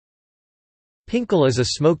Pinkel is a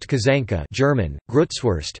smoked Kazanka German,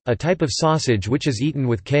 Grützwurst, a type of sausage which is eaten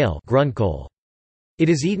with kale Grünkohl. It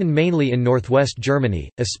is eaten mainly in northwest Germany,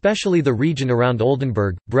 especially the region around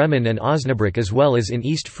Oldenburg, Bremen and Osnabrück as well as in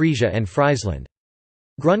East Frisia and Friesland.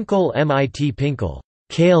 Grünkohl mit Pinkel,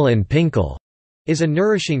 kale and Pinkel, is a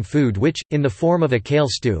nourishing food which, in the form of a kale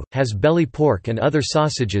stew, has belly pork and other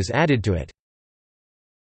sausages added to it.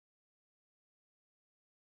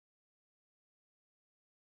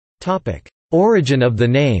 Origin of the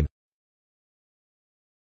name.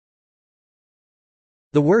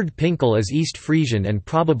 The word Pinkel is East Frisian and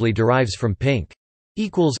probably derives from pink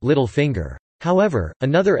equals little finger. However,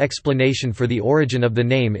 another explanation for the origin of the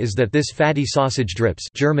name is that this fatty sausage drips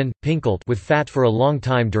German, pinkelt with fat for a long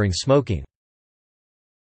time during smoking.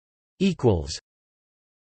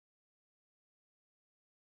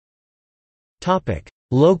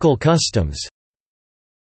 Local customs.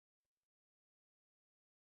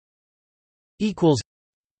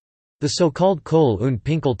 The so-called Kohl und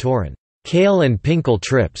Pinkel Toren, kale and Pinkel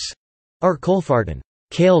trips, are Kohlfahrten,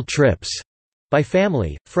 kale trips, by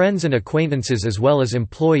family, friends and acquaintances as well as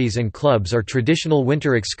employees and clubs are traditional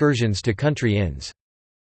winter excursions to country inns.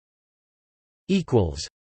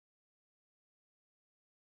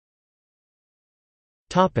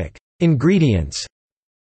 Ingredients.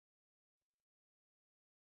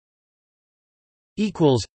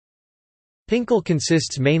 Pinkel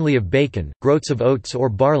consists mainly of bacon, groats of oats or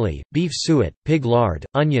barley, beef suet, pig lard,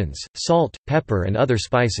 onions, salt, pepper and other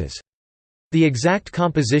spices. The exact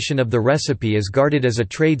composition of the recipe is guarded as a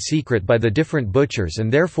trade secret by the different butchers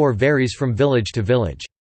and therefore varies from village to village.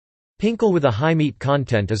 Pinkel with a high meat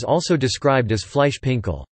content is also described as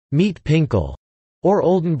Fleischpinkel, meat Pinkel, or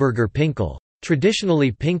Oldenburger Pinkel.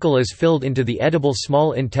 Traditionally, Pinkel is filled into the edible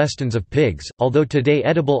small intestines of pigs, although today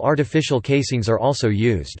edible artificial casings are also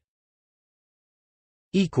used.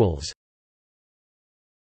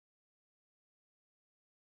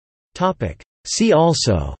 See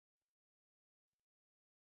also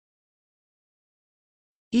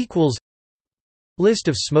List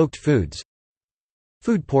of smoked foods.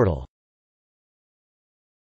 Food portal.